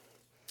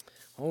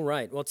All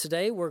right. Well,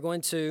 today we're going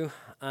to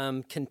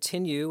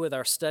continue with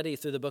our study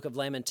through the book of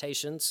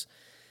Lamentations,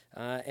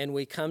 and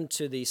we come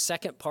to the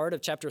second part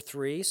of chapter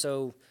 3.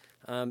 So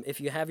if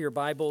you have your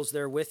Bibles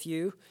there with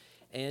you,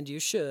 and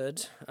you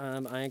should,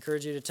 I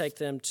encourage you to take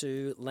them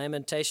to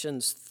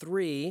Lamentations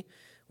 3.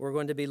 We're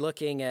going to be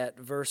looking at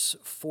verse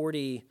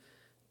 40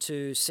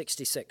 to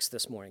 66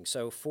 this morning.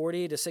 So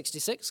 40 to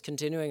 66,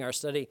 continuing our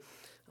study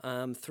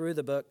through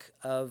the book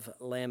of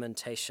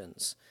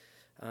Lamentations.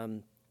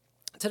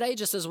 Today,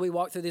 just as we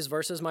walk through these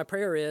verses, my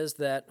prayer is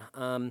that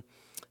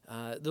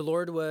the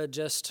Lord would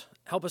just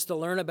help us to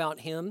learn about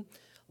Him,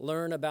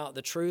 learn about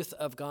the truth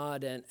of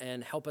God,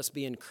 and help us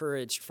be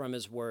encouraged from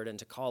His Word and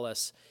to call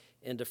us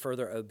into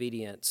further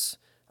obedience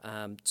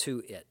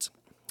to it.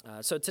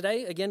 So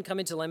today, again,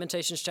 coming to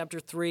Lamentations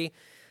chapter 3,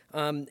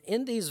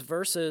 in these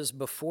verses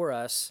before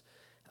us,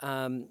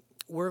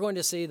 we're going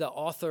to see the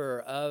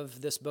author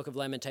of this book of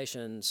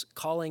Lamentations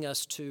calling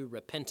us to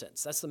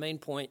repentance. That's the main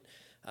point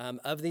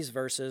of these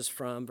verses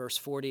from verse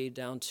 40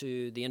 down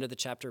to the end of the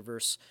chapter,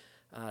 verse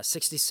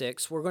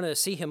 66. We're going to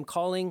see him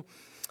calling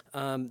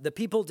the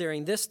people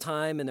during this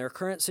time in their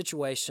current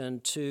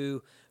situation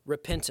to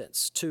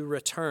repentance, to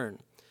return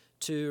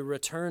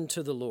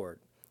to the Lord.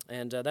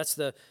 And that's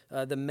the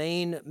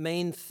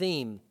main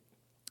theme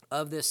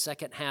of this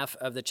second half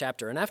of the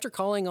chapter. And after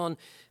calling on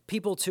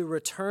people to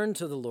return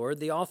to the Lord,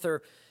 the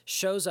author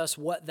shows us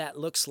what that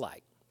looks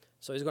like.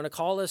 So he's going to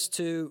call us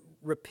to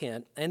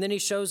repent, and then he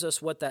shows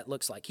us what that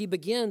looks like. He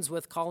begins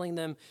with calling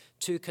them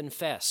to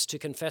confess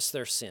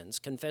their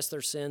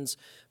sins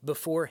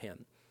before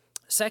him.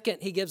 Second,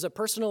 he gives a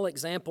personal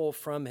example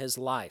from his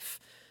life,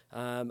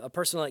 a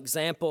personal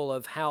example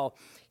of how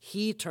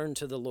he turned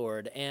to the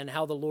Lord and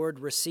how the Lord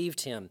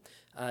received him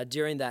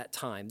during that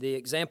time. The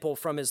example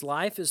from his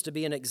life is to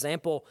be an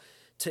example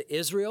to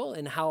Israel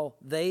and how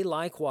they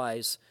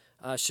likewise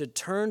should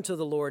turn to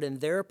the Lord in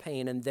their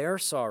pain and their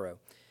sorrow,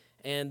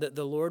 and that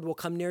the Lord will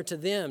come near to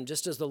them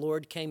just as the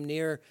Lord came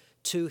near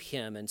to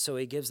him. And so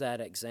he gives that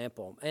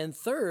example. And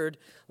third,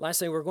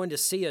 lastly, we're going to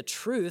see a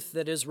truth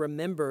that is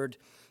remembered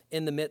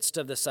in the midst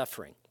of the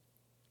suffering.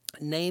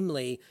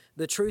 Namely,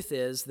 the truth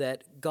is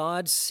that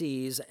God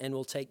sees and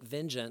will take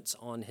vengeance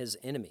on his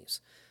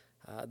enemies.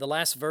 The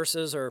last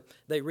verses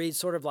they read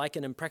sort of like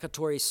an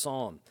imprecatory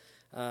psalm,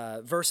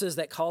 verses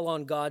that call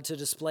on God to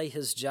display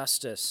his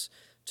justice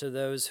to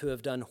those who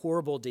have done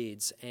horrible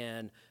deeds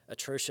and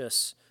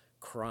atrocious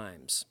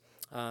crimes.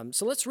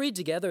 So let's read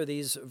together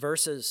these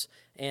verses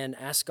and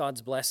ask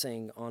God's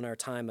blessing on our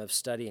time of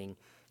studying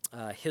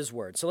his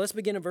word. So let's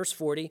begin in verse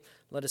 40.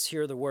 Let us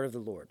hear the word of the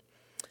Lord.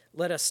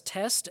 Let us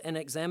test and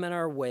examine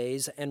our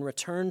ways and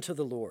return to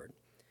the Lord.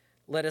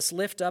 Let us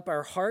lift up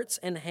our hearts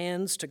and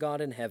hands to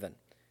God in heaven.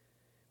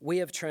 We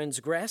have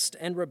transgressed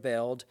and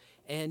rebelled,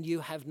 and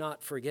you have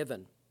not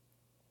forgiven.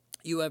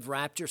 You have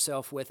wrapped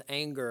yourself with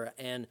anger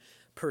and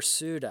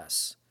pursued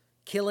us,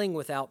 killing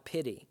without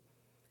pity.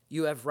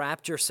 You have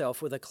wrapped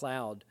yourself with a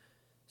cloud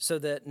so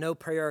that no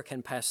prayer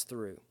can pass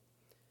through.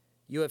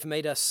 You have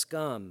made us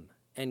scum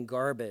and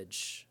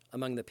garbage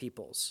among the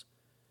peoples.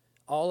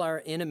 All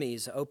our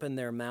enemies open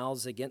their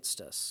mouths against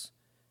us.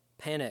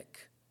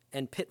 Panic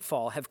and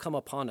pitfall have come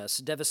upon us,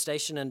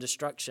 devastation and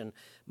destruction.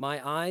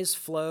 My eyes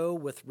flow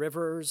with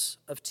rivers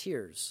of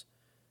tears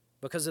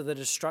because of the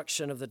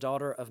destruction of the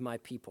daughter of my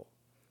people.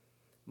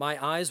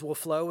 My eyes will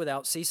flow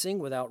without ceasing,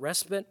 without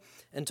respite,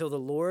 until the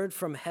Lord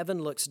from heaven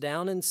looks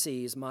down and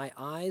sees. My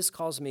eyes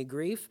cause me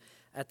grief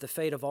at the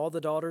fate of all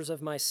the daughters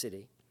of my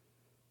city.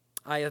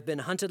 I have been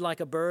hunted like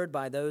a bird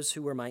by those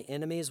who were my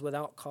enemies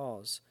without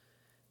cause.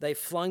 They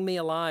flung me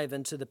alive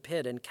into the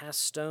pit and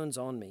cast stones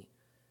on me.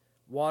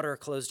 Water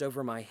closed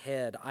over my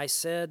head. I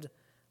said,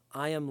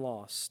 I am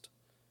lost.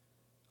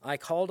 I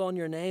called on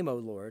your name, O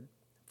Lord,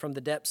 from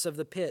the depths of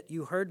the pit.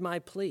 You heard my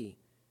plea.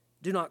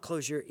 Do not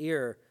close your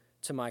ear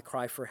to my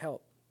cry for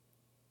help.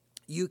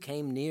 You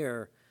came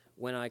near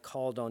when I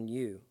called on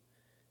you.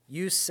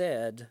 You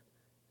said,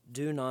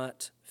 do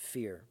not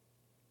fear.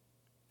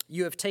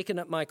 You have taken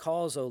up my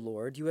cause, O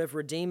Lord. You have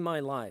redeemed my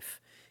life.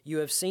 You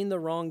have seen the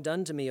wrong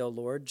done to me, O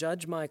Lord.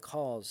 Judge my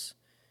cause.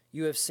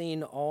 You have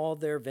seen all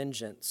their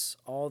vengeance,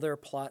 all their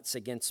plots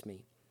against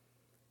me.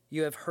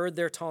 You have heard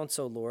their taunts,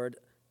 O Lord,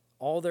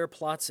 all their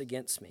plots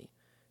against me.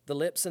 The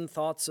lips and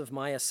thoughts of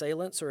my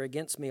assailants are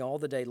against me all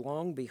the day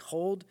long.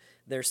 Behold,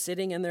 their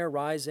sitting and their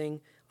rising.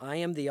 I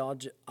am the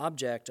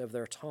object of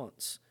their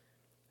taunts.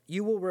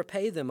 You will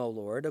repay them, O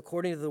Lord,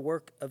 according to the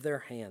work of their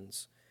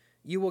hands.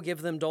 You will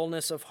give them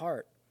dullness of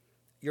heart.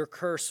 Your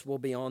curse will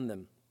be on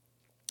them.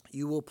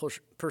 You will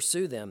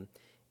pursue them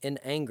in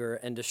anger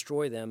and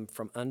destroy them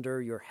from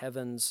under your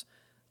heavens,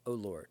 O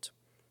Lord.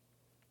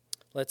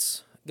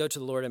 Let's go to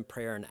the Lord in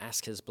prayer and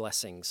ask his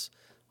blessings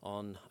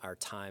on our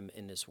time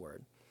in his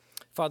word.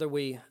 Father,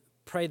 we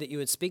pray that you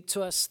would speak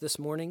to us this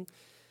morning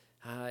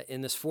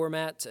in this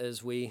format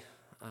as we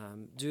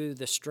do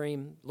the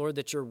stream. Lord,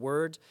 that your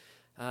word,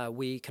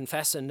 we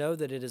confess and know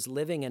that it is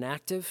living and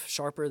active,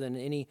 sharper than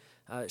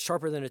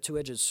a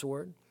two-edged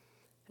sword.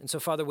 And so,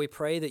 Father, we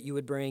pray that you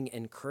would bring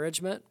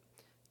encouragement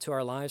to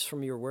our lives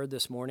from your word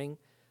this morning.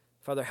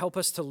 Father, help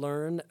us to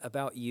learn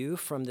about you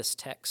from this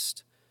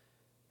text.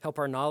 Help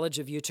our knowledge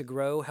of you to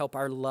grow. Help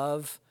our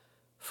love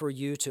for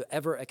you to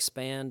ever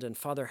expand. And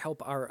Father,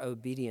 help our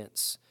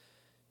obedience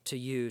to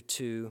you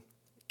to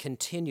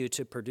continue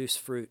to produce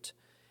fruit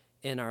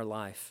in our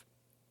life.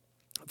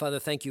 Father,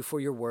 thank you for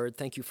your word.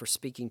 Thank you for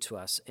speaking to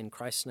us. In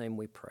Christ's name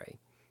we pray.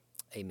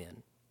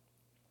 Amen.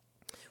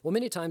 Well,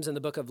 many times in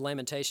the book of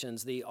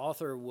Lamentations, the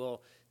author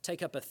will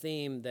take up a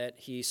theme that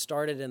he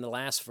started in the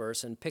last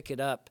verse and pick it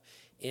up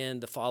in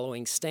the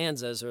following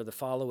stanzas or the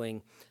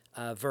following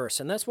verse.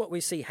 And that's what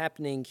we see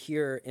happening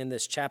here in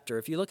this chapter.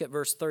 If you look at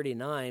verse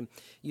 39,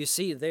 you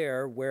see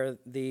there where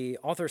the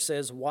author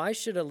says, "Why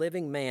should a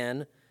living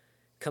man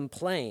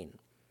complain,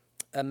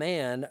 a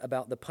man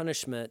about the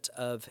punishment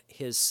of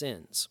his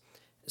sins?"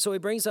 So he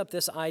brings up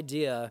this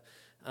idea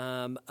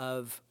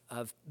of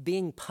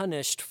being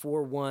punished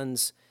for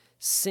one's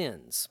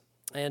sins.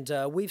 And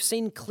we've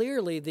seen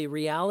clearly the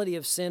reality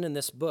of sin in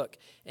this book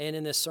and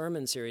in this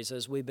sermon series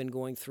as we've been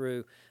going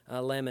through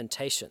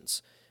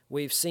Lamentations.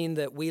 We've seen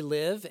that we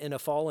live in a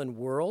fallen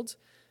world.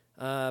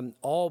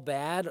 All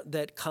bad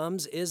that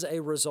comes is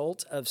a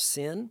result of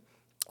sin.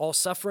 All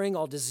suffering,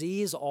 all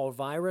disease, all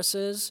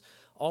viruses,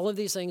 all of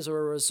these things are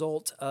a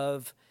result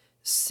of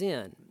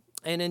sin.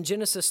 And in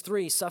Genesis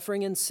 3,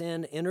 suffering and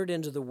sin entered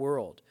into the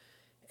world.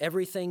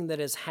 Everything that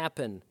has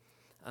happened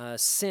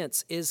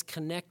since is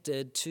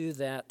connected to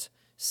that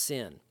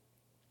sin.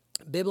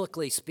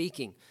 Biblically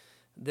speaking,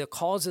 the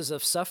causes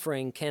of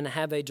suffering can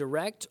have a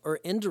direct or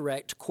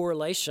indirect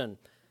correlation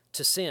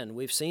to sin.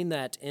 We've seen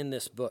that in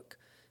this book.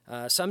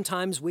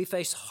 Sometimes we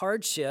face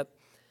hardship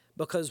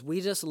because we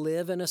just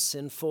live in a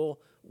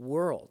sinful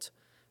world.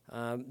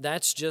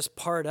 That's just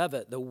part of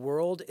it. The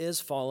world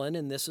is fallen,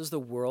 and this is the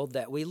world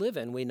that we live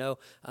in. We know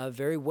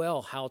very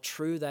well how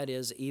true that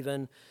is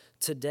even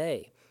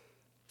today.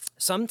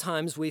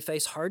 Sometimes we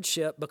face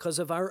hardship because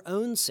of our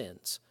own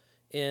sins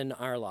in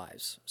our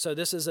lives. So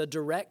this is a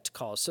direct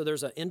cause. So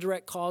there's an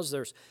indirect cause.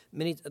 There's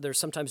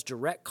sometimes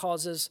direct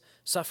causes,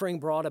 suffering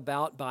brought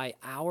about by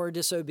our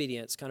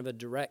disobedience, kind of a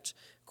direct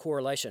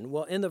correlation.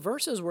 Well, in the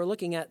verses we're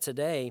looking at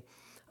today,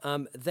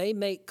 they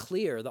make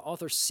clear, the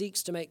author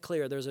seeks to make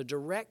clear, there's a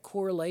direct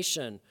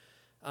correlation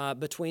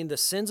between the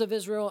sins of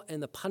Israel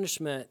and the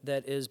punishment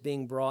that is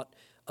being brought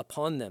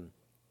upon them.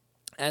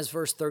 As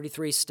verse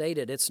 33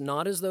 stated, it's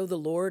not as though the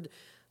Lord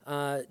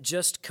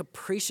just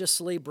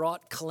capriciously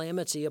brought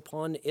calamity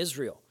upon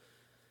Israel.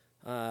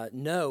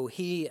 No,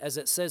 he, as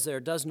it says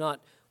there, does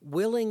not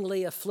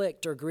willingly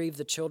afflict or grieve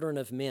the children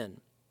of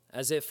men,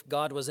 as if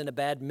God was in a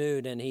bad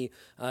mood and he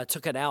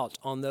took it out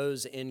on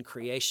those in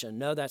creation.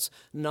 No, that's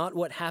not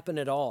what happened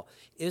at all.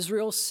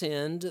 Israel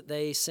sinned.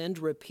 They sinned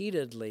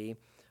repeatedly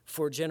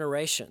for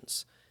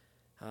generations.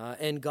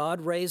 And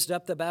God raised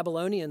up the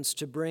Babylonians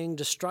to bring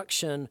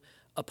destruction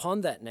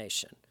upon that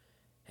nation.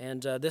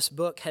 And this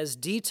book has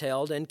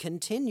detailed and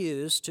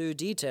continues to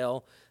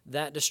detail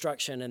that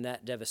destruction and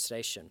that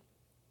devastation.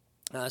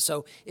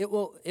 So it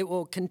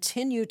will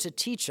continue to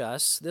teach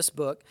us, this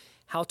book,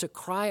 how to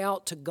cry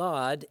out to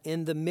God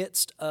in the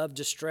midst of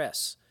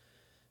distress.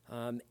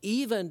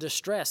 Even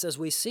distress, as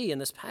we see in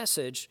this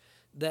passage,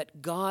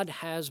 that God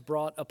has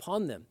brought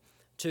upon them,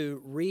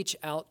 to reach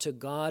out to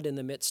God in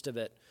the midst of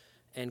it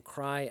and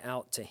cry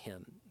out to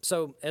him.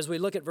 So as we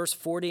look at verse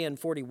 40 and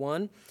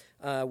 41,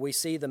 we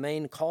see the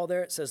main call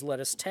there. It says, "Let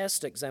us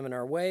test, examine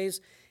our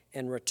ways,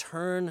 and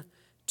return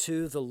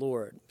to the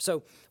Lord."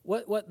 So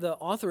what the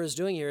author is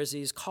doing here is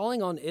he's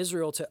calling on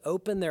Israel to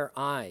open their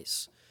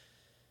eyes,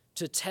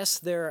 to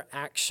test their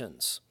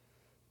actions,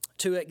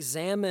 to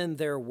examine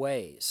their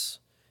ways.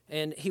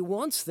 And he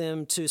wants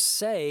them to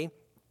say,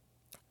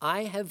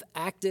 "I have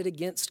acted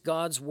against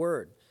God's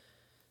word.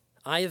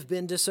 I have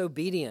been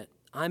disobedient.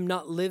 I'm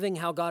not living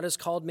how God has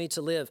called me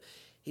to live."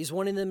 He's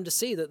wanting them to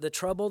see that the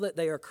trouble that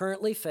they are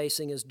currently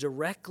facing is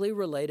directly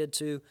related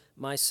to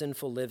my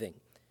sinful living.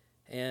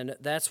 And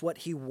that's what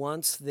he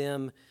wants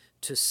them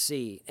to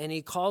see. And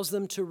he calls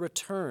them to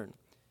return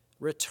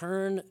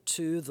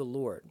to the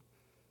Lord.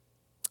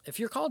 If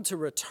you're called to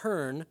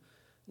return,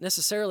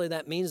 necessarily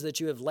that means that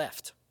you have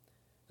left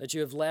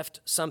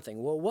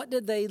something. Well, what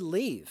did they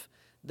leave?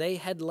 They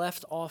had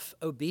left off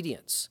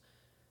obedience.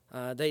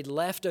 They'd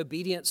left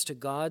obedience to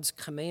God's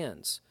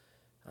commands.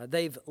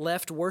 They've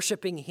left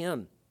worshiping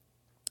him.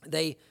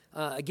 They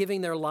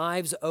giving their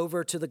lives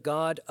over to the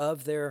God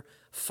of their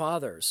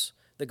fathers,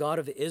 the God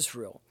of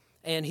Israel.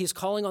 And he's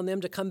calling on them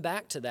to come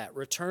back to that,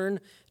 return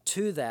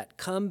to that,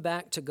 come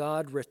back to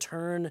God,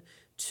 return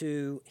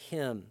to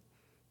him.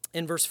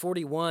 In verse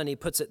 41, he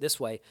puts it this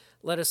way,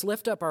 "Let us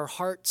lift up our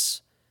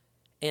hearts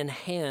and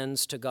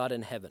hands to God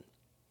in heaven."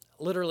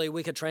 Literally,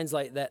 we could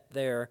translate that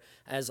there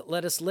as,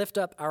 "Let us lift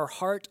up our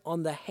heart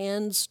on the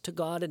hands to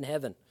God in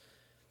heaven."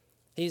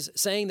 He's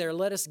saying there,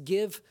 let us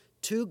give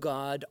to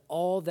God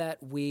all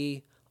that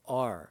we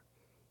are.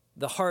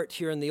 The heart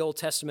here in the Old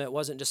Testament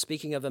wasn't just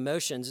speaking of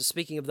emotions, it's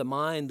speaking of the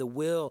mind, the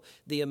will,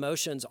 the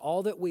emotions,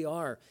 all that we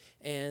are.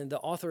 And the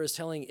author is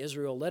telling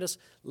Israel, let us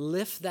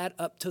lift that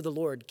up to the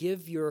Lord.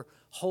 Give your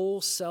whole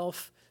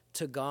self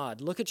to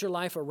God. Look at your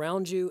life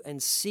around you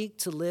and seek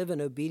to live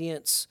in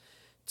obedience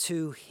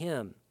to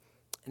Him.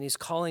 And He's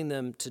calling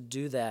them to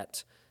do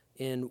that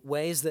in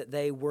ways that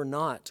they were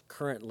not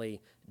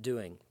currently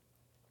doing.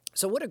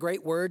 So what a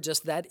great word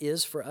just that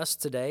is for us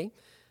today.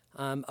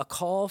 A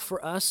call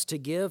for us to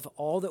give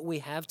all that we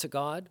have to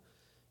God,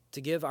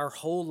 to give our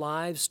whole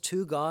lives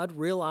to God,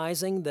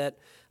 realizing that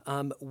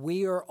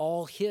we are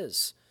all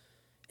His,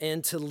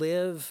 and to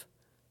live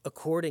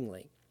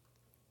accordingly.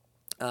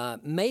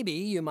 Maybe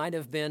you might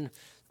have been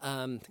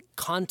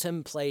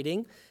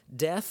contemplating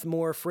death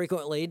more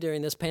frequently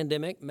during this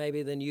pandemic,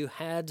 maybe than you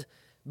had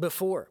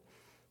before.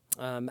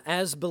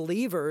 As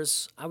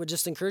believers, I would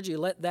just encourage you,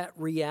 let that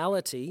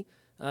reality,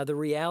 the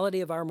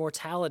reality of our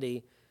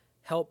mortality,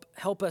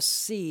 help us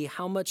see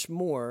how much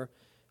more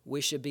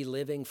we should be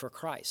living for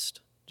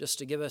Christ, just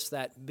to give us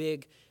that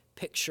big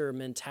picture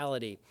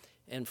mentality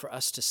and for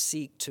us to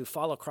seek to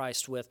follow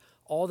Christ with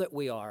all that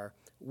we are,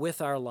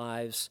 with our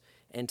lives,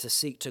 and to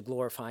seek to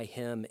glorify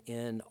Him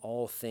in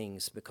all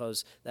things,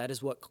 because that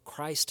is what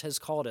Christ has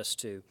called us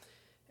to,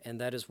 and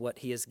that is what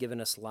He has given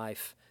us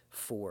life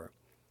for.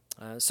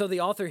 So the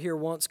author here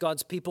wants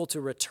God's people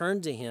to return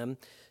to Him,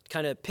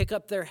 kind of pick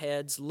up their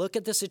heads, look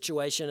at the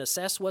situation,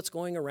 assess what's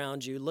going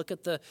around you, look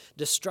at the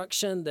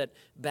destruction that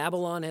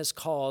Babylon has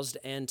caused,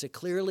 and to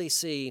clearly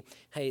see,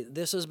 hey,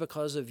 this is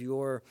because of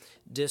your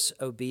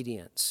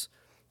disobedience.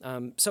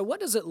 So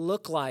what does it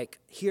look like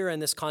here in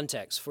this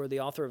context for the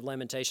author of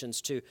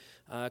Lamentations to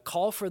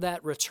call for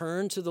that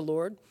return to the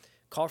Lord,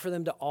 call for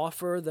them to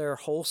offer their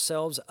whole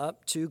selves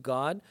up to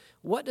God?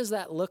 What does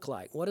that look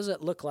like? What does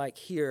it look like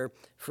here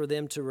for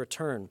them to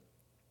return?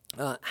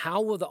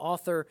 How will the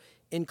author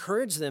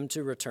encourage them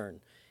to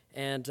return?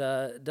 And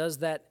does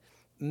that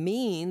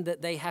mean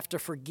that they have to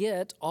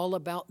forget all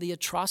about the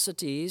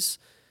atrocities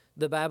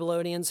the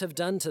Babylonians have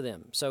done to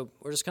them? So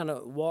we're just going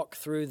to walk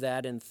through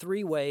that in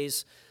three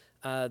ways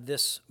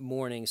this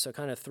morning. So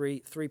kind of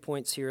three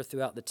points here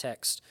throughout the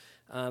text.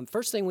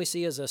 First thing we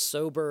see is a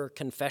sober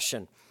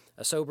confession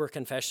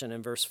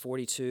in verse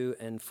 42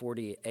 and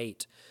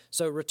 48.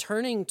 So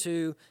returning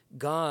to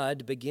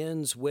God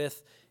begins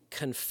with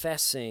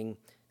confessing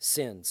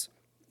sins.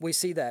 We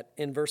see that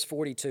in verse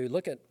 42.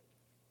 Look at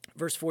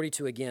verse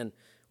 42 again,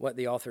 what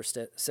the author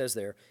says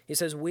there. He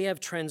says, "We have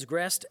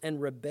transgressed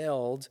and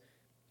rebelled,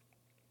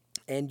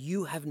 and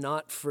you have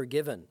not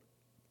forgiven.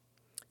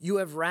 You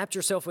have wrapped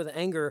yourself with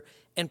anger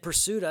and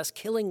pursued us,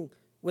 killing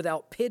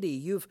without pity.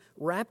 You've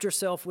wrapped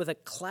yourself with a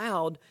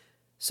cloud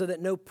so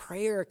that no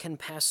prayer can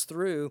pass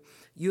through.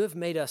 You have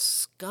made us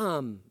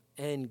scum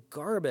and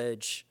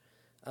garbage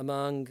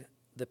among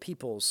the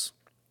peoples.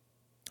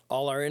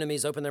 All our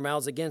enemies open their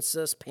mouths against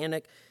us.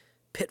 Panic,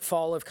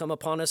 pitfall have come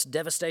upon us.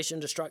 Devastation,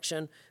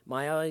 destruction.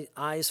 My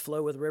eyes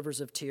flow with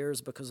rivers of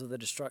tears because of the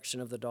destruction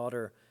of the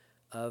daughter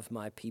of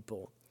my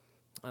people."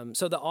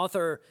 So the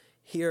author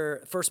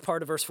here, first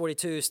part of verse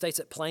 42, states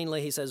it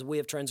plainly. He says, we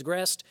have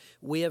transgressed,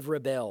 we have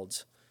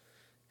rebelled.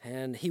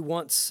 And he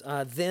wants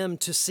them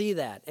to see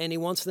that, and he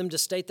wants them to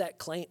state that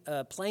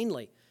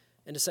plainly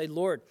and to say,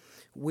 Lord,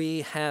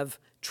 we have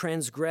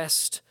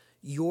transgressed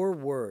your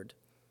word.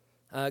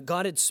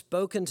 God had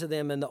spoken to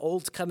them in the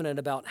Old Covenant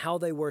about how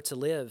they were to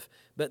live,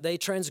 but they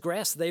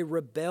transgressed. They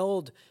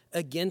rebelled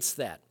against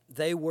that.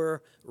 They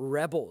were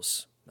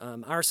rebels.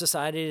 Our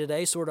society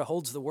today sort of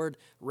holds the word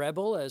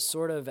rebel as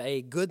sort of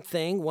a good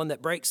thing, one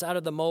that breaks out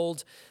of the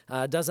mold,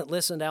 doesn't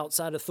listen to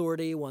outside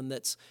authority, one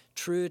that's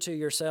true to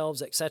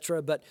yourselves,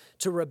 etc. But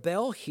to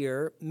rebel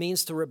here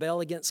means to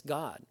rebel against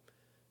God,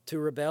 to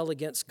rebel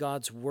against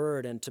God's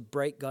word and to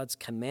break God's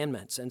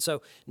commandments. And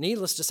so,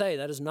 needless to say,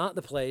 that is not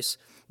the place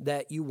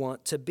that you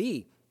want to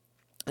be.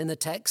 And the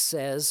text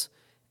says,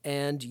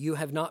 and you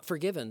have not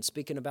forgiven,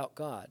 speaking about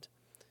God.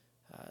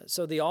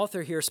 So the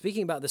author here,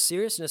 speaking about the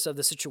seriousness of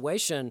the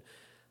situation,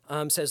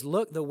 says,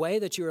 look, the way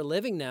that you are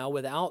living now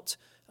without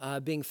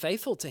being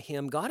faithful to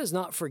him, God has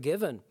not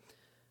forgiven.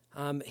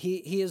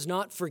 He has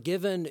not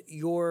forgiven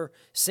your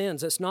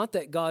sins. It's not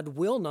that God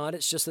will not,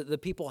 it's just that the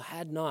people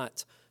had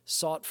not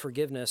sought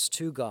forgiveness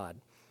to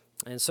God.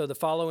 And so the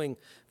following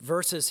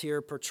verses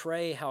here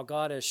portray how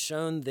God has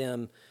shown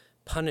them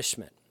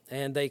punishment.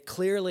 And they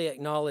clearly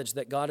acknowledge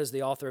that God is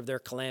the author of their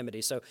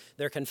calamity. So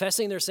they're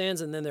confessing their sins,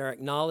 and then they're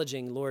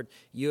acknowledging, Lord,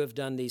 you have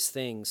done these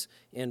things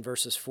in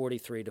verses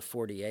 43 to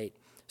 48.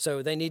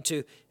 So they need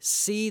to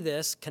see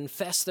this,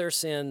 confess their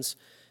sins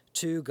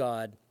to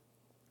God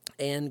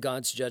and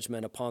God's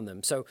judgment upon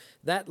them. So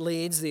that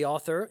leads the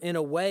author in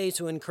a way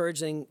to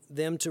encouraging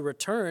them to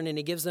return. And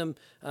he gives them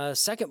a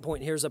second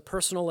point here is a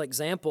personal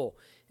example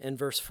in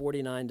verse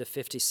 49 to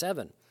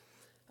 57.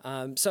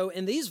 So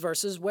in these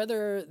verses,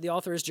 whether the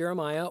author is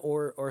Jeremiah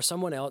or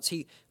someone else,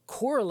 he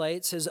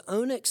correlates his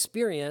own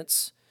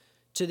experience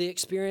to the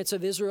experience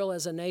of Israel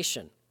as a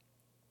nation.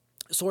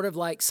 Sort of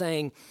like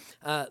saying,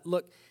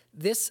 look,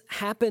 this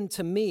happened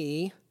to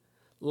me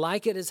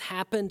like it has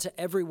happened to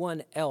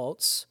everyone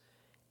else.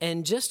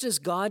 And just as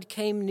God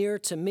came near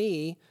to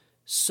me,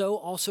 so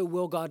also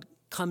will God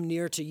come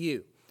near to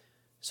you.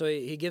 So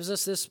he gives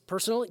us this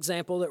personal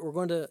example that we're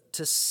going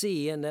to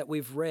see and that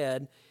we've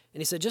read.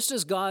 And he said, just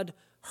as God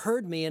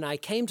heard me and I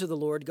came to the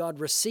Lord, God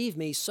received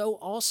me, so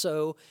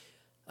also,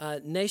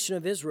 nation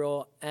of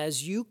Israel,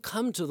 as you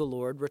come to the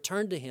Lord,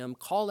 return to him,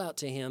 call out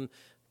to him,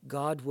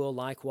 God will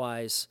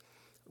likewise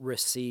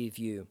receive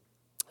you.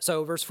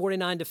 So verse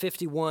 49 to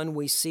 51,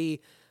 we see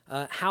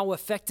how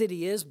affected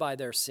he is by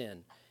their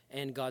sin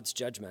and God's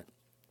judgment.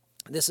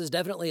 This is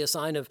definitely a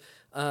sign of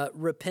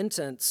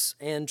repentance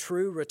and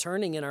true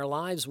returning in our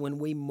lives when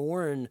we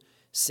mourn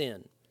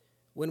sin.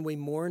 When we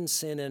mourn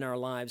sin in our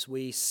lives,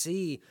 we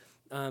see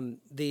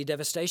the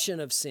devastation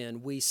of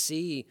sin. We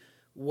see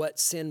what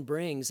sin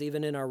brings,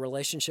 even in our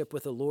relationship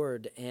with the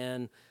Lord,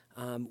 and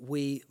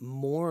we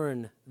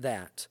mourn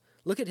that.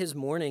 Look at his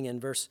mourning in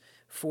verse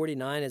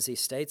 49 as he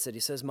states it. He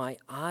says, my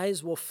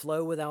eyes will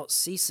flow without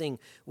ceasing,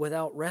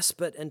 without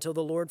respite, until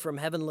the Lord from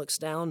heaven looks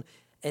down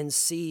and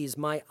sees.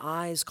 My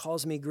eyes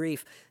cause me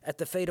grief at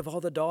the fate of all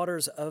the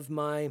daughters of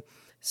my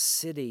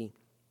city.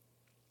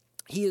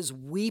 He is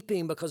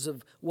weeping because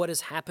of what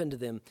has happened to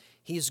them.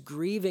 He's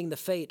grieving the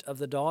fate of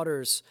the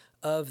daughters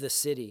of the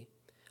city,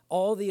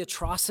 all the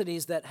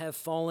atrocities that have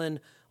fallen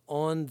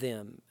on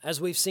them.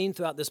 As we've seen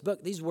throughout this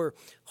book, these were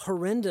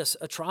horrendous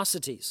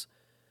atrocities.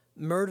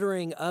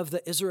 Murdering of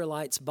the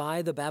Israelites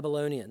by the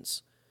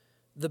Babylonians,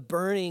 the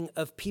burning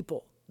of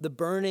people, the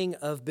burning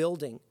of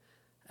building.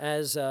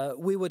 As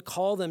we would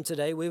call them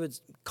today, we would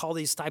call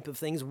these type of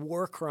things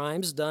war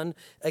crimes done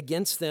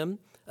against them,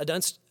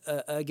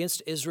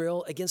 against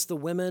Israel, against the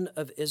women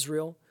of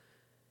Israel.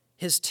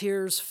 His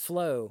tears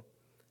flow.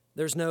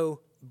 There's no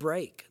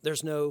break.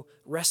 There's no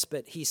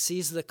respite. He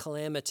sees the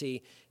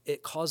calamity.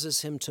 It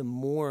causes him to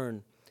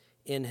mourn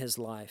in his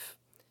life.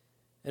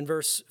 In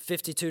verse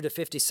 52 to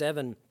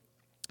 57,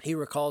 he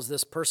recalls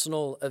this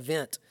personal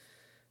event.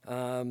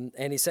 And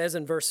he says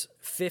in verse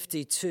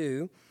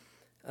 52,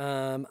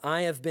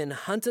 I have been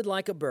hunted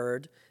like a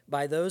bird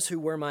by those who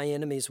were my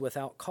enemies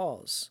without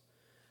cause.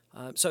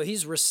 So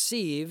he's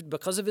received,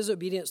 because of his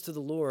obedience to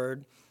the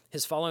Lord,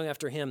 his following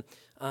after him,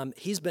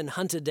 he's been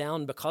hunted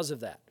down because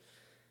of that.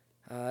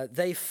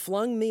 They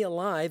flung me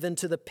alive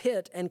into the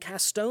pit and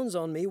cast stones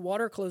on me.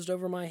 Water closed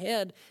over my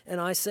head,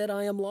 and I said,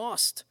 I am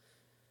lost.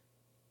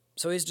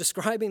 So he's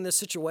describing the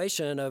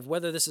situation of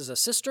whether this is a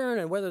cistern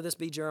and whether this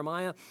be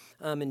Jeremiah.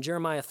 In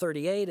Jeremiah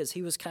 38, as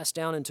he was cast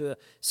down into a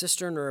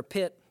cistern or a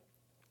pit,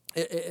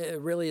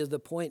 it really is, the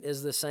point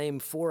is the same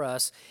for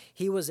us.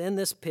 He was in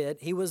this pit.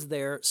 He was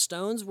there.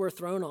 Stones were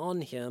thrown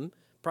on him,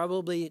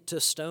 probably to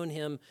stone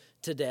him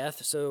to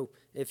death. So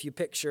if you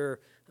picture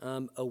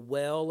a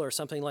well or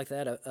something like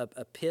that,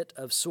 a pit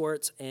of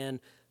sorts, and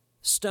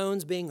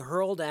stones being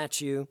hurled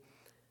at you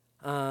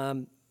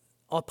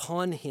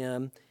upon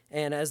him.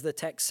 And as the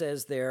text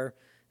says there,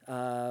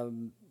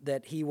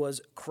 that he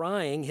was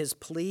crying his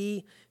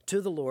plea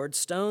to the Lord,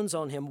 stones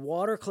on him,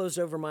 water closed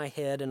over my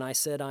head, and I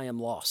said, I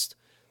am lost.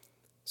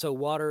 So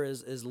water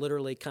is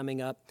literally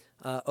coming up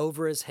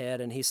over his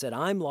head, and he said,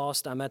 I'm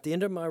lost. I'm at the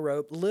end of my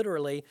rope.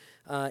 Literally,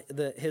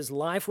 his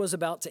life was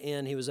about to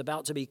end. He was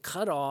about to be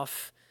cut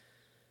off,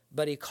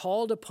 but he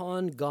called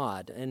upon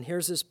God. And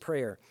here's his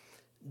prayer: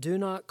 do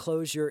not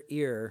close your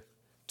ear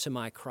to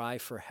my cry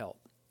for help.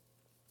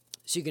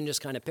 So you can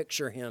just kind of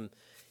picture him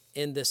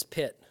in this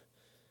pit,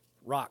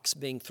 rocks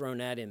being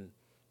thrown at him,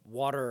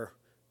 water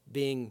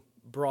being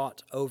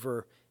brought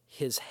over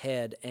his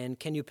head. And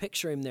can you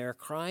picture him there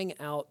crying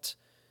out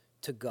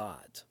to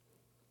God?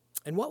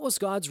 And what was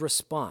God's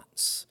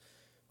response?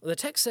 Well, the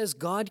text says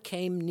God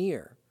came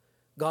near.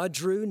 God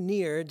drew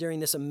near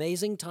during this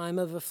amazing time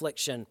of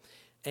affliction.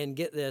 And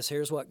get this,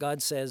 here's what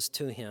God says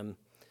to him: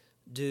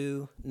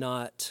 do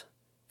not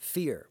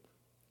fear.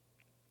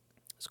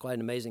 It's quite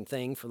an amazing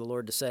thing for the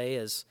Lord to say,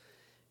 as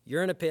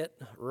you're in a pit,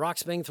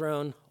 rocks being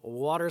thrown,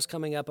 water's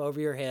coming up over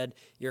your head,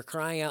 you're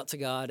crying out to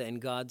God, and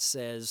God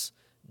says,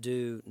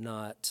 do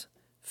not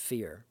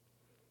fear.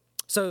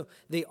 So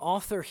the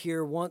author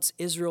here wants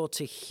Israel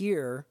to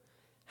hear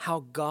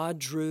how God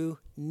drew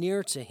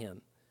near to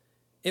him.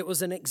 It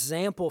was an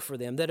example for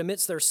them that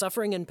amidst their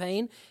suffering and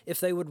pain, if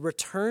they would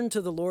return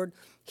to the Lord,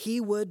 he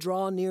would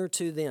draw near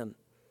to them.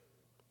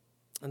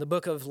 And the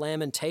book of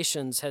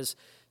Lamentations has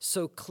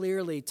so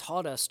clearly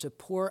taught us to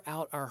pour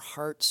out our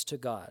hearts to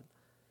God.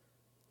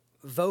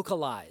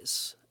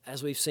 Vocalize,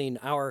 as we've seen,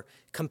 our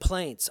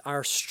complaints,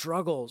 our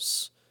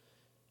struggles,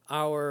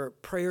 our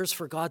prayers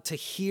for God to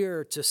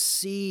hear, to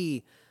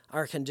see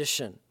our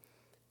condition,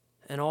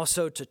 and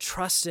also to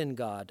trust in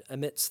God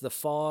amidst the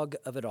fog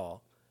of it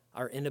all,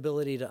 our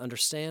inability to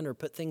understand or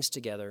put things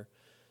together,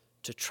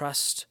 to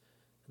trust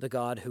the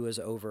God who is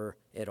over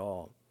it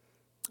all.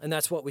 And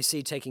that's what we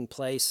see taking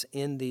place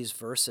in these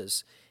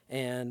verses.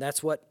 And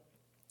that's what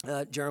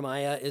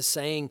Jeremiah is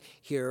saying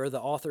here, or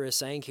the author is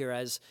saying here,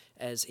 as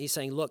he's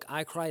saying, look,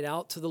 I cried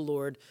out to the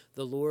Lord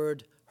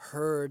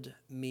heard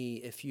me.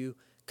 If you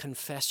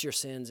confess your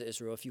sins,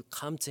 Israel, if you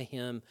come to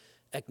him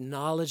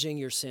acknowledging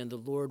your sin, the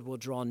Lord will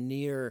draw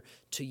near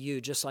to you,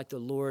 just like the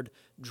Lord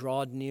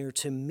drawed near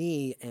to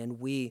me, and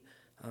we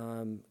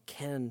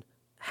can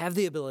have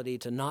the ability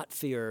to not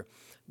fear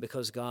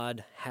because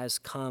God has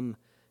come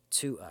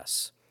to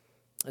us.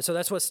 And so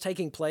that's what's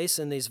taking place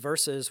in these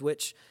verses,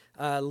 which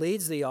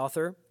leads the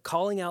author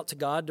calling out to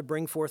God to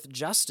bring forth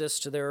justice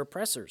to their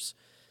oppressors.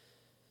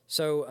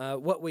 So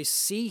what we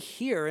see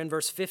here in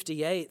verse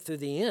 58 through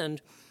the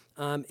end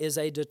is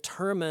a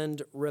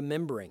determined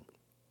remembering.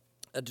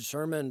 A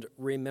determined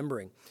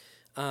remembering.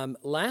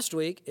 Last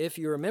week, if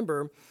you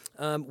remember,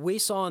 we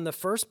saw in the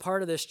first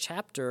part of this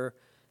chapter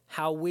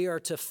how we are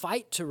to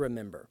fight to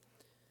remember.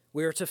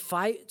 We are to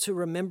fight to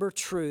remember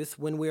truth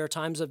when we are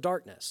times of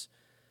darkness.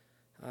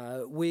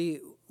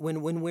 When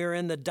we're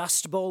in the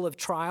dust bowl of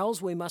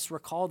trials, we must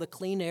recall the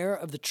clean air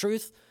of the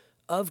truth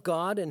of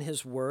God and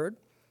His Word.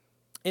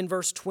 In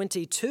verse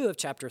 22 of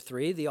chapter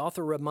 3, the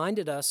author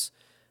reminded us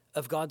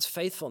of God's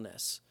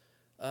faithfulness,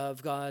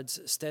 of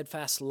God's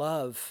steadfast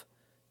love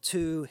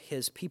to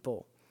His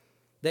people,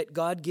 that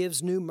God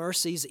gives new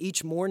mercies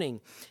each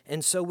morning,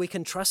 and so we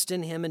can trust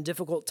in Him in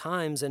difficult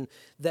times, and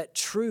that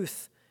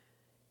truth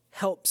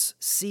helps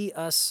see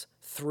us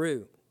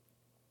through.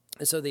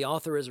 And so the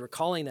author is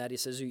recalling that. He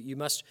says, you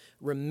must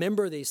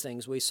remember these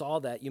things. We saw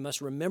that. You must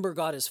remember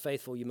God is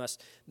faithful. You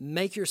must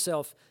make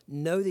yourself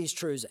know these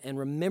truths and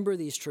remember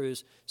these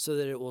truths so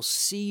that it will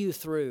see you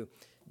through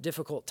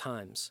difficult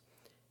times.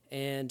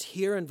 And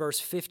here in verse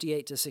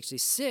 58 to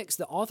 66,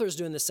 the author is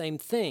doing the same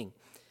thing.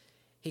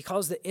 He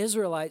calls the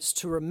Israelites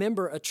to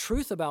remember a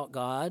truth about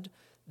God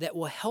that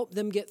will help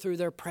them get through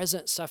their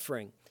present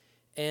suffering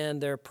and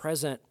their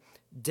present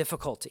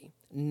difficulty.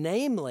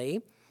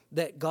 Namely,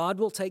 that God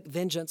will take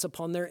vengeance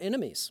upon their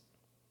enemies.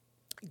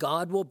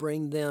 God will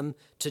bring them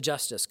to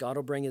justice. God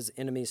will bring His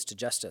enemies to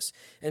justice.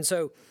 And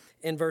so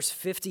in verse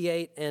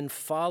 58 and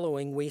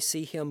following, we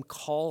see him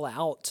call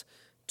out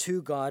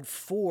to God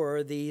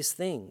for these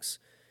things.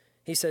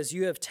 He says,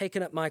 "You have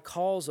taken up my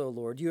cause, O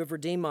Lord. You have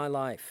redeemed my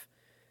life.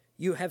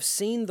 You have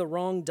seen the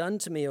wrong done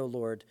to me, O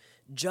Lord.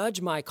 Judge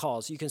my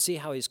cause." You can see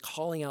how he's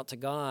calling out to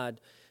God,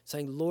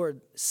 saying,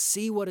 "Lord,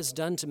 see what is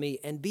done to me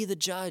and be the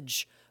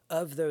judge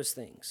of those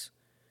things.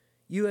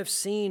 You have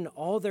seen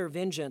all their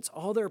vengeance,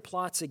 all their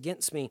plots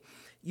against me.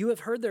 You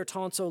have heard their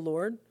taunts, O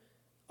Lord,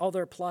 all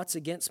their plots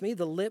against me.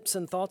 The lips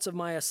and thoughts of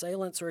my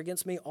assailants are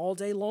against me all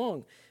day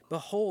long.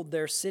 Behold,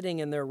 their sitting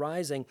and their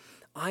rising.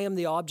 I am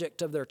the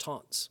object of their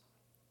taunts."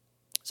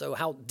 So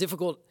how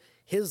difficult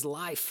his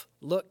life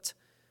looked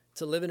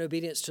to live in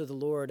obedience to the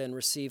Lord and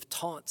receive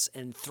taunts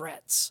and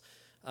threats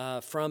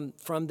from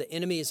the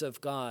enemies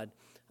of God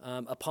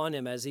upon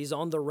him as he's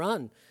on the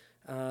run.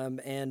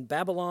 And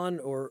Babylon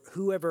or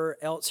whoever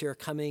else here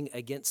coming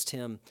against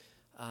him,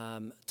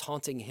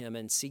 taunting him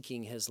and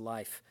seeking his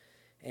life.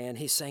 And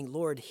he's saying,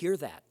 "Lord, hear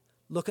that.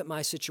 Look at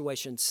my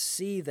situation.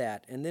 See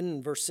that." And then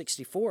in verse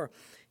 64,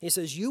 he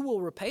says, "You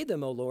will repay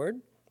them, O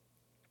Lord,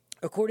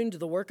 according to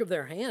the work of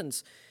their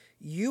hands.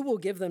 You will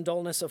give them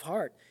dullness of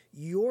heart.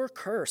 Your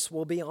curse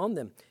will be on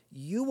them.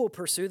 You will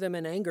pursue them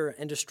in anger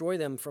and destroy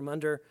them from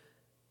under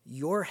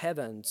your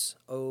heavens,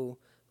 O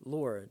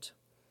Lord."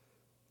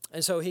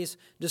 And so he's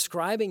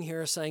describing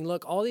here, saying,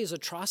 look, all these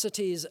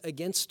atrocities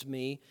against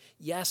me,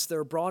 yes,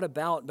 they're brought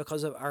about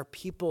because of our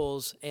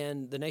people's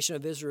and the nation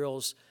of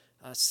Israel's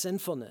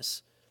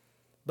sinfulness.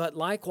 But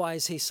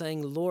likewise, he's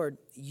saying, Lord,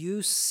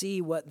 you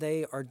see what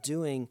they are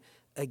doing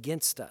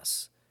against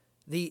us,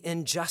 the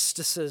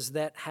injustices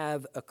that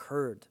have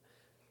occurred,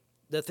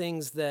 the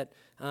things that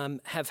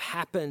have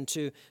happened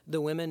to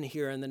the women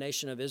here in the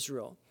nation of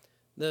Israel,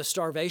 the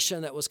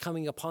starvation that was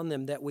coming upon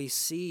them that we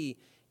see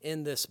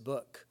in this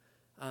book.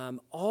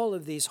 All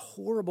of these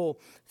horrible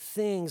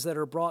things that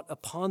are brought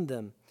upon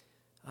them,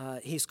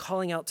 he's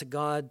calling out to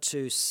God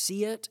to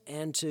see it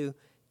and to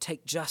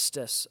take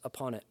justice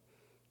upon it.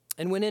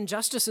 And when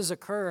injustices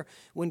occur,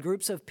 when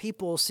groups of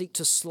people seek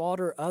to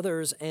slaughter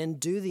others and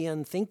do the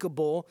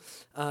unthinkable,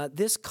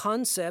 this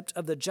concept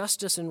of the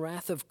justice and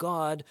wrath of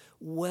God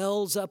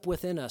wells up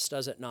within us,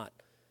 does it not?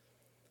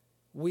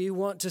 We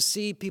want to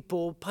see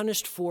people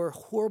punished for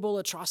horrible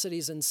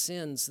atrocities and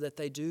sins that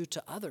they do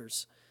to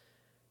others.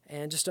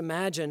 And just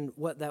imagine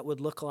what that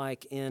would look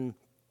like in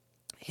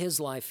his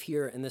life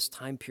here in this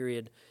time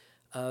period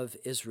of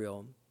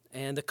Israel.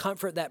 And the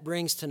comfort that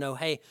brings to know,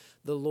 hey,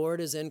 the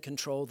Lord is in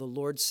control, the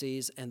Lord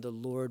sees, and the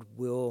Lord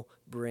will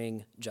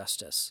bring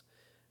justice.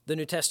 The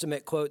New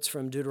Testament quotes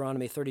from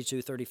Deuteronomy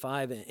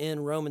 32:35 in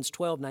Romans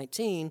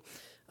 12:19,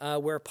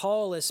 where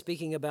Paul is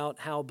speaking about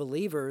how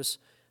believers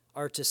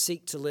are to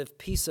seek to live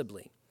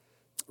peaceably.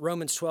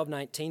 Romans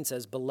 12:19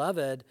 says,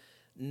 "Beloved,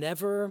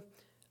 never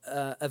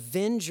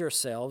avenge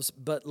yourselves,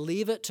 but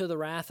leave it to the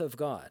wrath of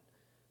God.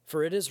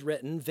 For it is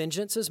written,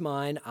 'Vengeance is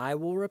mine, I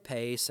will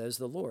repay,' says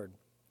the Lord."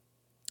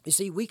 You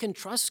see, we can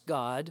trust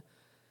God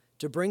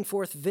to bring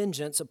forth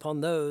vengeance upon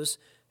those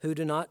who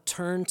do not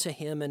turn to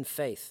him in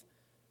faith.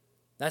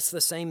 That's the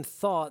same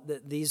thought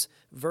that these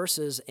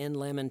verses in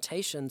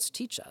Lamentations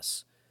teach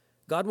us.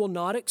 God will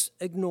not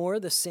ignore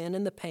the sin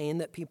and the pain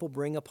that people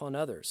bring upon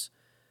others.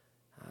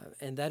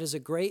 And that is a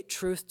great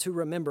truth to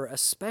remember,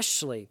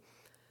 especially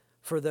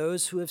for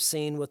those who have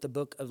seen what the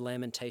book of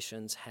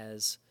Lamentations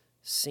has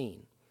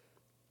seen.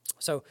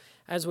 So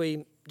as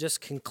we just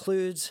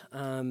conclude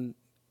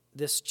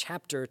this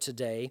chapter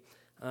today,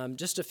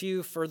 Just a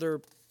few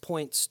further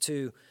points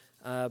to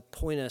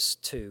point us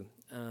to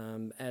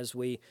as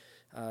we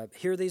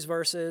hear these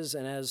verses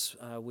and as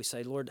we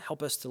say, Lord,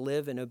 help us to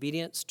live in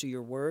obedience to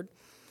your word.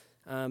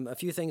 A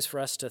few things for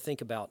us to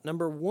think about.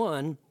 Number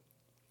one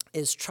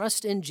is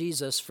trust in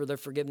Jesus for the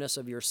forgiveness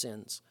of your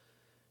sins.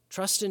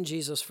 Trust in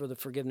Jesus for the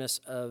forgiveness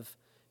of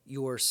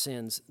your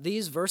sins.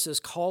 These verses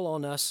call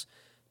on us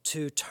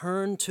to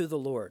turn to the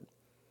Lord,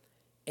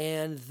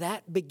 and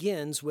that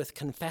begins with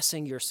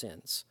confessing your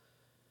sins.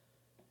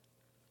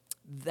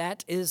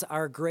 That is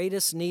our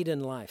greatest need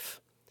in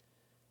life.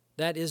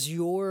 That is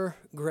your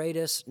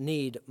greatest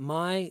need,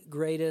 my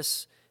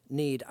greatest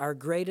need, our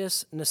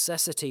greatest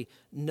necessity,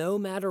 no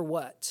matter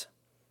what.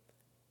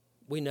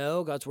 We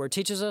know, God's word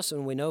teaches us,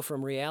 and we know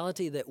from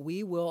reality that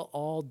we will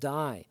all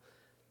die.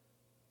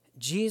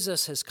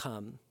 Jesus has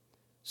come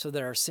so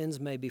that our sins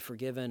may be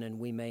forgiven and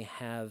we may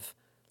have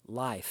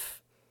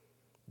life.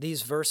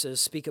 These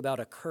verses speak about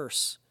a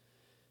curse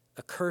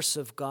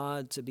of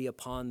God to be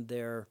upon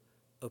their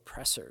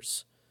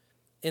oppressors.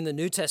 In the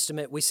New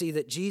Testament, we see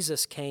that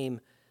Jesus came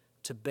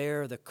to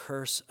bear the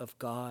curse of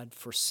God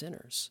for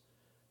sinners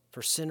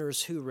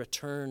who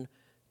return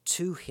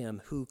to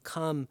him, who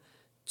come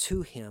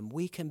to him.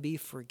 We can be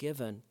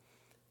forgiven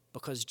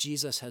because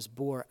Jesus has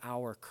bore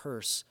our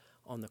curse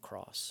on the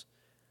cross.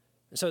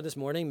 And so this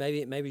morning,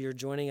 maybe you're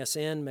joining us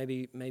in,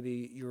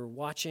 maybe you're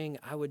watching.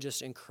 I would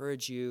just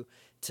encourage you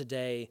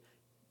today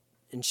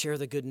and share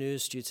the good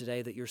news to you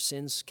today that your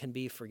sins can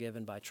be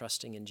forgiven by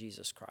trusting in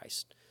Jesus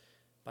Christ,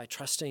 by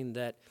trusting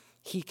that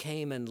he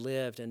came and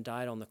lived and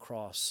died on the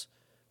cross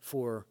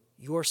for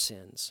your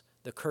sins,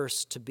 the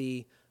curse to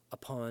be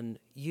upon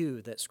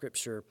you that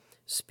Scripture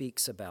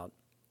speaks about.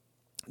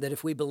 That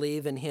if we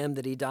believe in him,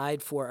 that he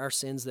died for our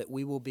sins, that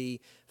we will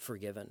be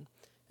forgiven.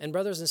 And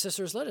brothers and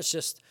sisters, let us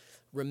just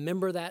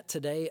remember that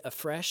today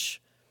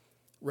afresh.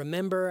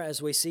 Remember,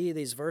 as we see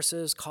these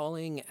verses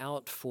calling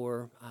out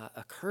for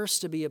a curse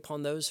to be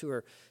upon those who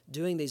are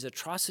doing these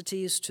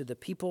atrocities to the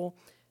people,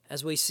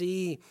 as we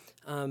see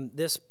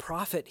this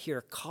prophet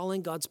here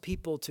calling God's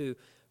people to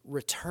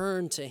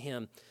return to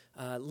him,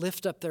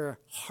 lift up their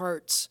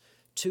hearts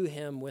to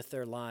him with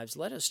their lives.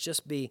 Let us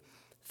just be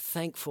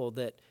thankful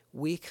that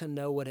we can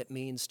know what it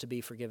means to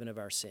be forgiven of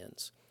our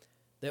sins,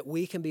 that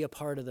we can be a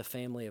part of the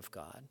family of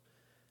God,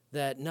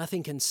 that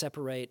nothing can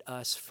separate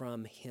us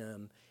from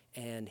him,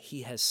 and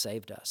he has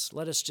saved us.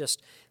 Let us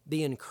just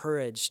be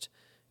encouraged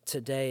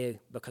today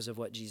because of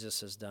what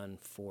Jesus has done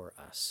for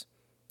us.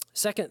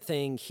 Second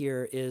thing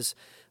here is,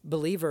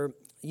 believer,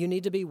 you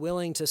need to be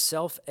willing to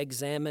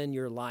self-examine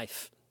your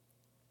life.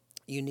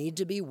 You need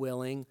to be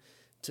willing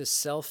to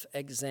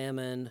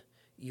self-examine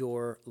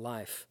your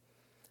life.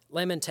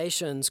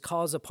 Lamentations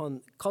calls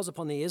upon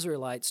the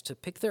Israelites to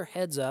pick their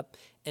heads up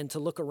and to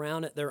look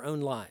around at their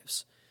own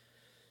lives.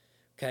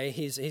 Okay,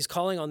 he's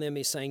calling on them.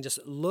 He's saying,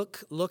 just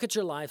look at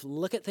your life,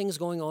 look at things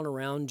going on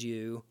around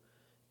you,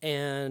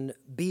 and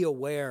be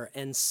aware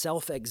and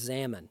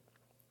self-examine.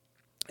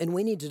 And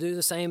we need to do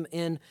the same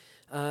in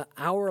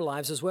our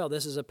lives as well.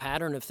 This is a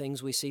pattern of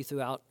things we see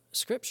throughout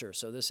Scripture,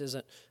 so this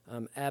isn't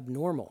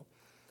abnormal.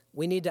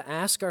 We need to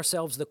ask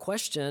ourselves the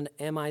question,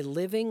 am I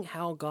living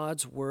how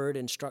God's word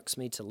instructs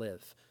me to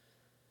live?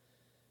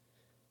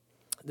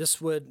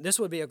 This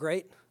would be a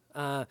great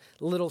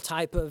little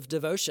type of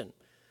devotion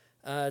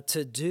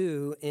to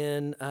do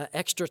in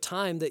extra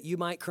time that you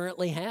might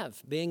currently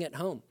have being at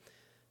home.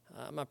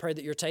 I pray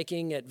that you're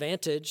taking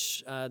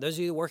advantage. Those of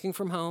you working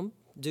from home,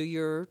 do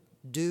your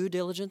due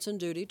diligence and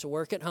duty to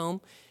work at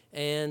home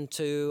and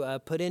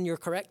to put in your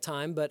correct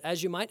time. But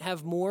as you might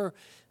have more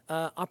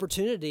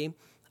opportunity,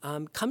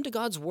 come to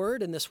God's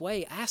word in this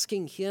way,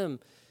 asking him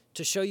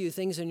to show you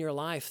things in your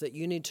life that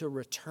you need to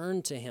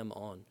return to him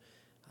on.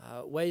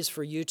 Ways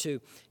for you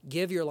to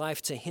give your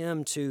life to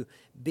him, to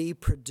be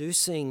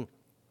producing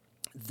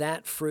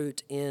that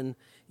fruit in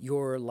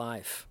your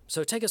life.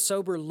 So take a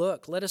sober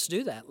look. Let us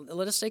do that.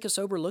 Let us take a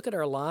sober look at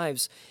our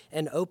lives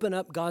and open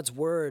up God's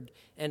word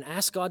and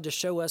ask God to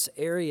show us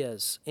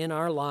areas in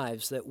our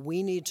lives that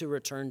we need to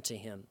return to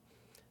him,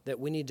 that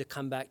we need to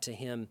come back to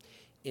him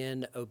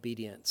in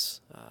obedience.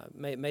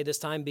 May this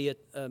time be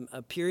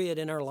a period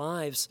in our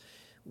lives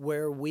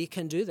where we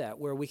can do that,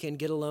 where we can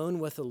get alone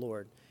with the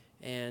Lord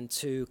and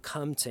to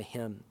come to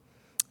him.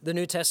 The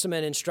New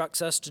Testament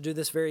instructs us to do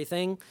this very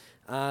thing.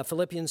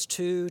 Philippians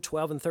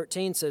 2:12 and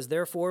 13 says,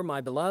 "Therefore, my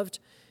beloved,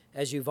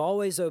 as you've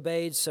always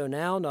obeyed, so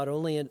now, not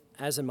only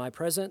as in my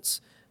presence,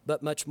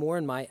 but much more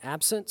in my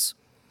absence,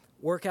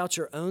 work out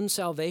your own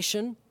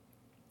salvation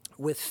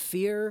with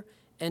fear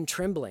and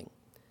trembling.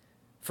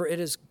 For it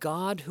is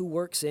God who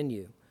works in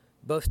you,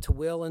 both to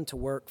will and to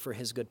work for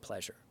his good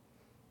pleasure."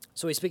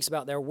 So he speaks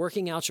about there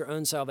working out your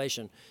own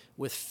salvation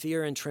with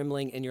fear and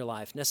trembling in your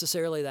life.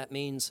 Necessarily, that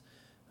means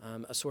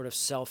a sort of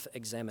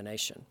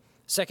self-examination.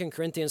 2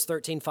 Corinthians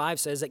 13:5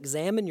 says,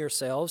 "Examine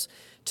yourselves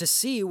to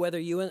see whether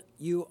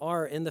you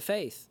are in the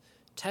faith.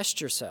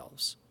 Test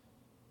yourselves."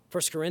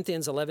 1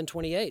 Corinthians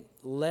 11:28,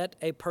 "Let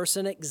a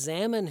person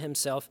examine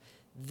himself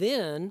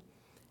then,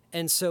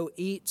 and so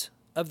eat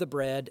of the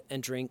bread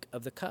and drink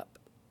of the cup."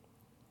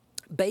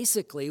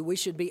 basically, we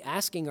should be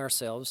asking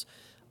ourselves,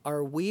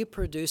 are we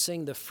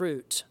producing the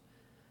fruit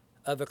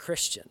of a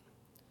Christian?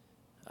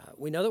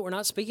 We know that we're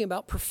not speaking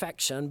about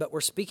perfection, but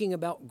we're speaking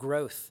about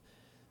growth.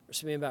 We're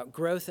speaking about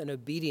growth and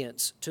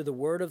obedience to the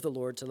word of the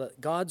Lord, to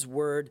let God's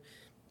word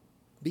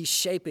be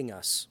shaping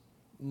us,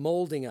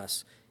 molding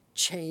us,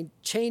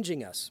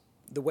 changing us,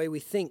 the way we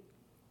think,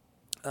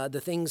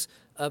 the things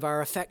of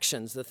our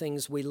affections, the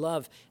things we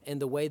love, and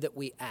the way that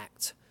we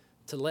act,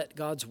 to let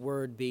God's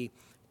word be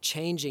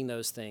changing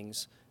those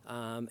things,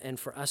 and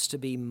for us to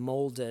be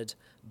molded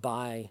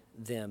by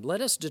them.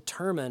 Let us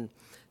determine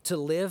to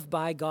live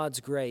by God's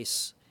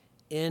grace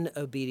in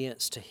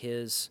obedience to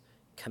his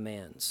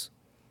commands,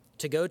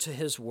 to go to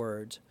his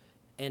word,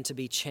 and to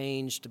be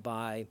changed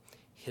by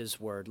his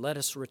word. Let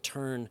us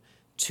return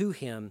to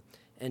him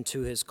and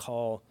to his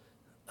call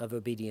of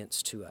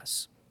obedience to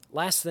us.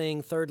 Last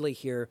thing, thirdly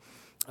here,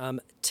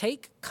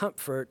 take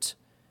comfort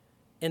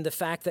in the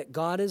fact that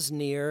God is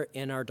near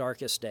in our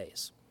darkest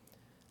days.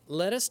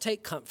 Let us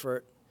take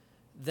comfort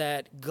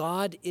that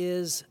God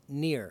is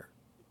near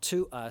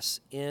to us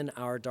in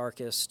our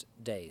darkest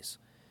days.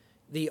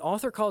 The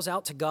author calls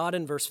out to God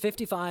in verse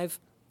 55,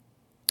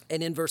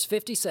 and in verse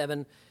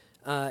 57,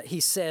 he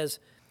says,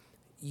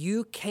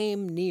 "You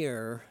came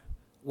near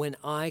when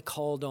I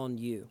called on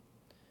you."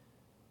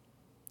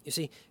 You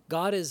see,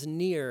 God is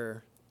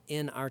near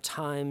in our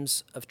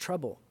times of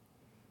trouble.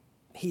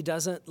 He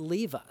doesn't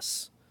leave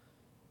us.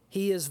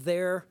 He is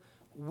there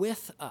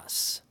with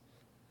us.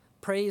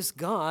 Praise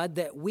God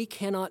that we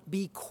cannot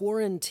be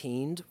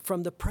quarantined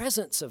from the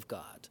presence of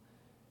God.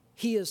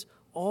 He is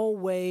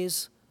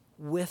always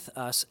with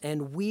us,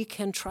 and we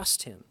can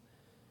trust him.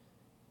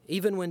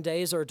 Even when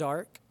days are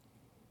dark,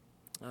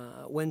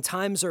 when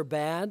times are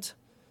bad,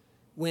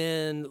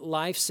 when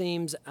life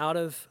seems out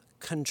of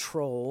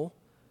control,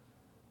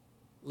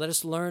 let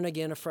us learn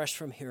again afresh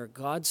from here.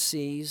 God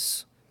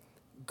sees,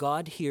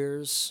 God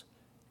hears,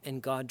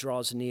 and God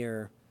draws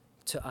near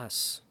to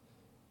us.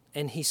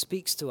 And he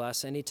speaks to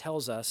us and he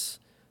tells us,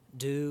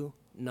 do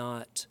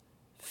not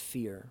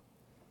fear.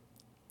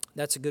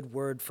 That's a good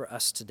word for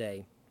us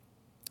today.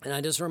 And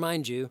I just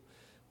remind you,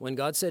 when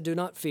God said do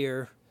not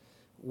fear,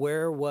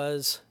 where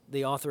was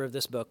the author of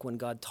this book when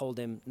God told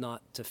him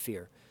not to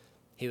fear?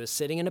 He was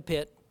sitting in a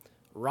pit,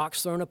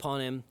 rocks thrown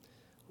upon him,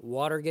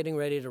 water getting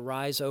ready to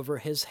rise over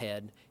his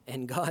head,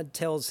 and God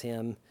tells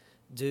him,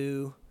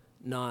 do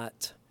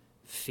not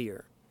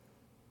fear.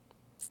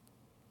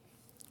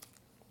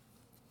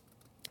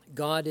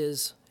 God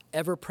is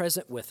ever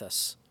present with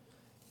us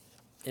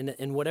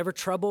in whatever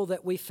trouble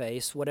that we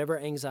face, whatever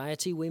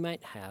anxiety we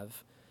might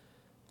have.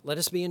 Let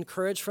us be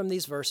encouraged from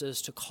these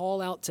verses to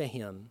call out to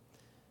him,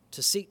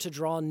 to seek to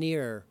draw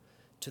near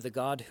to the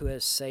God who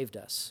has saved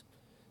us.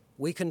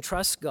 We can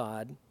trust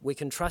God. We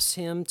can trust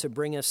him to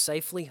bring us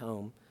safely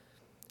home.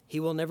 He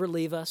will never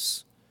leave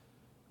us.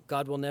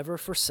 God will never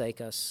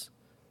forsake us.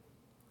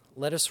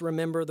 Let us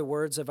remember the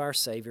words of our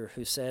Savior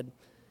who said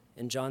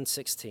in John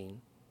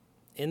 16,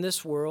 "In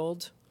this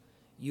world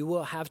you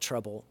will have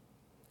trouble,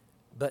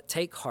 but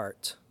take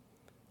heart,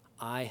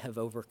 I have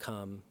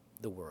overcome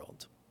the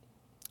world."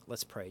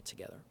 Let's pray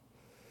together.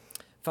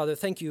 Father,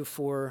 thank you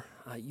for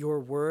your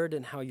word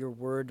and how your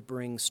word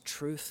brings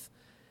truth,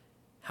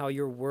 how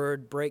your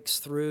word breaks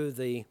through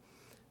the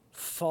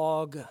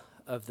fog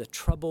of the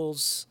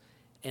troubles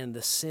and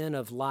the sin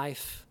of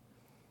life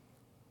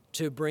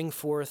to bring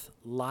forth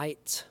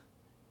light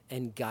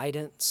and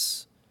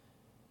guidance,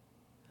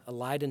 a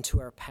light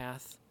into our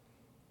path,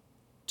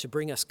 to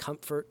bring us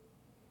comfort,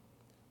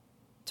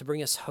 to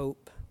bring us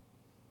hope,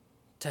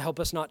 to help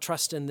us not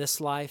trust in this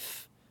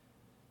life,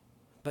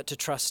 but to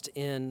trust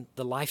in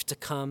the life to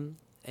come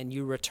and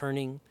you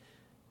returning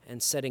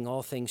and setting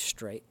all things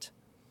straight.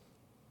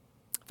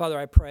 Father,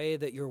 I pray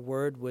that your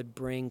word would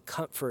bring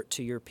comfort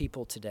to your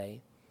people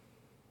today.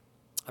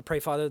 I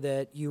pray, Father,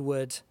 that you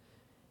would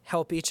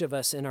help each of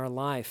us in our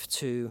life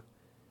to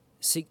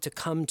seek to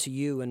come to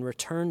you and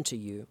return to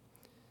you.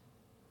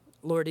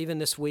 Lord, even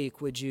this week,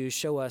 would you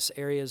show us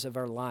areas of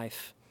our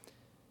life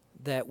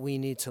that we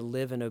need to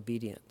live in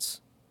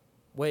obedience,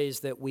 ways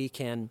that we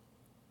can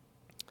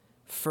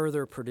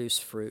further produce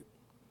fruit,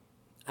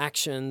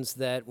 actions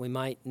that we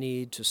might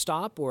need to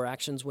stop or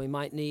actions we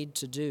might need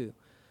to do.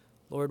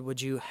 Lord,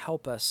 would you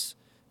help us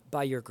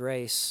by your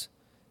grace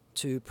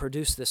to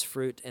produce this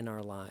fruit in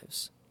our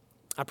lives?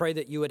 I pray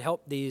that you would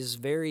help these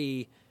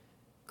very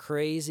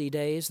crazy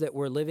days that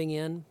we're living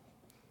in,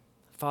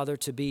 Father,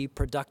 to be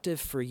productive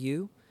for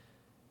you,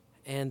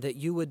 and that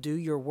you would do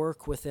your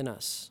work within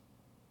us.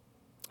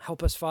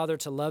 Help us, Father,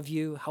 to love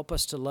you. Help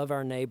us to love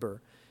our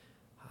neighbor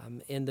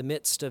in the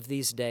midst of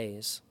these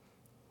days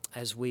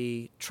as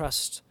we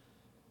trust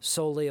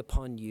solely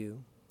upon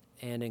you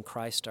and in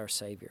Christ our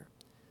Savior.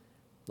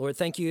 Lord,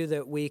 thank you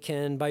that we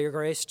can, by your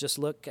grace, just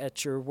look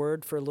at your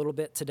word for a little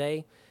bit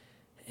today.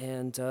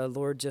 And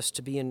Lord, just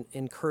to be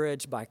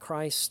encouraged by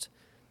Christ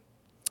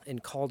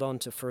and called on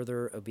to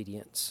further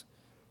obedience.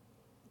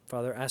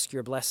 Father, ask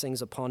your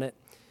blessings upon it.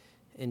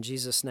 In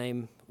Jesus'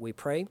 name we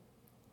pray.